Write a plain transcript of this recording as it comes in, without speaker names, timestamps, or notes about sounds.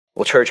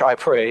Well, church, I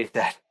pray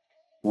that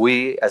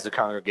we as a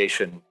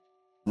congregation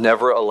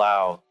never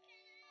allow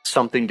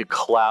something to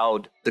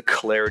cloud the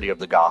clarity of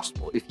the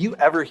gospel. If you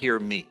ever hear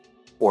me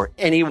or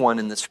anyone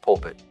in this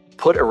pulpit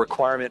put a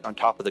requirement on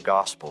top of the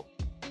gospel,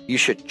 you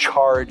should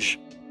charge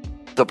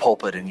the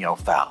pulpit and yell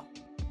foul,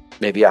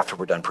 maybe after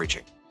we're done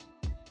preaching.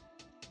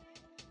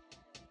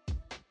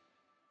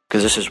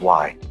 Because this is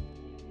why.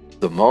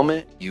 The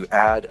moment you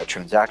add a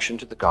transaction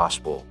to the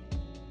gospel,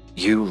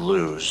 you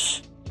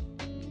lose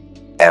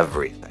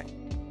everything.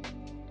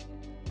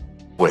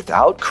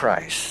 Without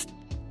Christ,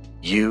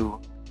 you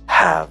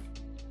have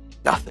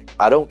nothing.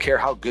 I don't care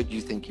how good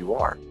you think you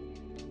are.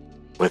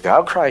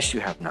 Without Christ, you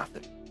have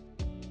nothing.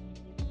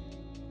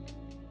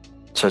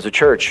 So as a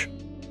church,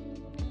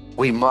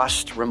 we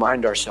must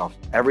remind ourselves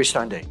every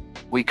Sunday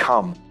we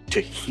come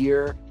to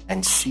hear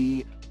and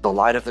see the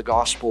light of the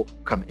gospel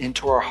come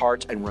into our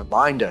hearts and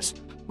remind us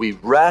we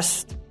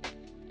rest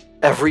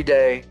every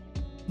day,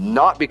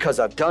 not because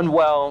I've done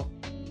well,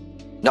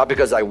 not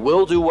because I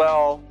will do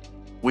well.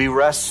 We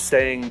rest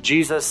saying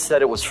Jesus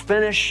said it was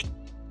finished.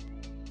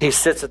 He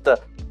sits at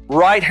the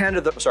right hand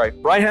of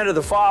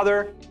the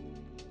Father.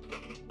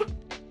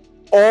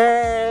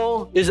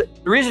 The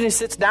reason he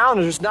sits down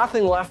is there's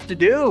nothing left to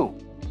do.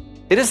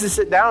 He doesn't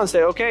sit down and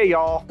say, okay,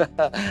 y'all,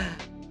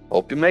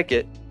 hope you make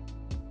it.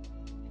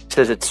 He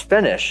says it's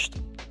finished,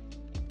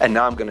 and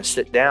now I'm going to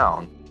sit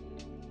down,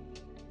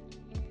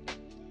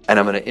 and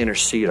I'm going to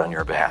intercede on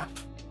your behalf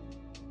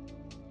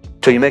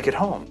till you make it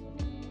home.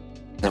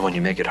 Then when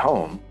you make it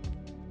home,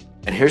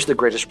 and here's the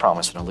greatest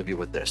promise, and I'll leave you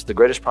with this. The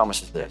greatest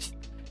promise is this: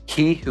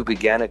 he who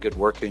began a good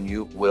work in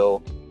you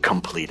will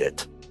complete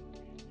it.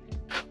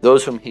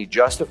 Those whom he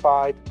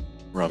justified,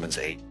 Romans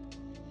 8,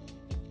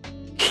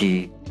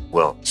 he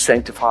will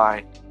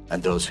sanctify,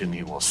 and those whom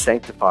he will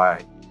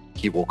sanctify,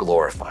 he will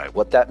glorify.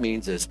 What that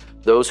means is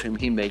those whom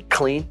he made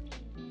clean,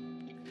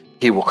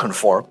 he will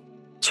conform,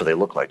 so they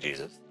look like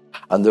Jesus.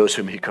 And those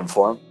whom he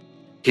conformed,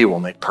 he will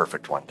make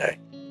perfect one day.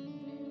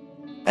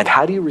 And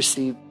how do you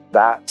receive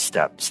that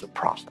step, the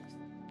process?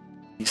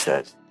 He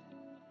says,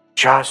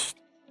 just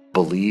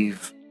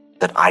believe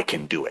that I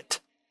can do it.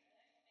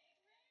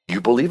 You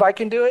believe I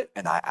can do it,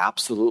 and I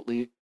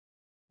absolutely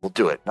will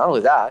do it. Not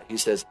only that, he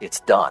says, it's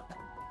done.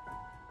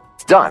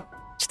 It's done.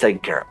 It's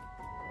taken care of.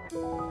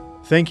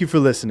 Thank you for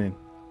listening.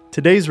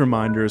 Today's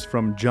reminder is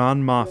from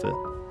John Moffitt,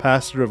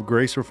 pastor of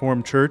Grace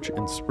Reformed Church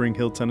in Spring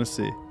Hill,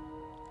 Tennessee.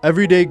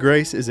 Everyday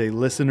Grace is a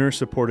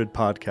listener-supported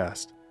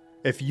podcast.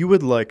 If you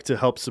would like to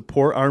help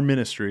support our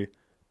ministry,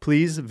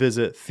 please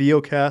visit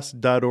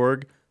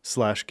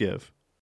theocast.org/give.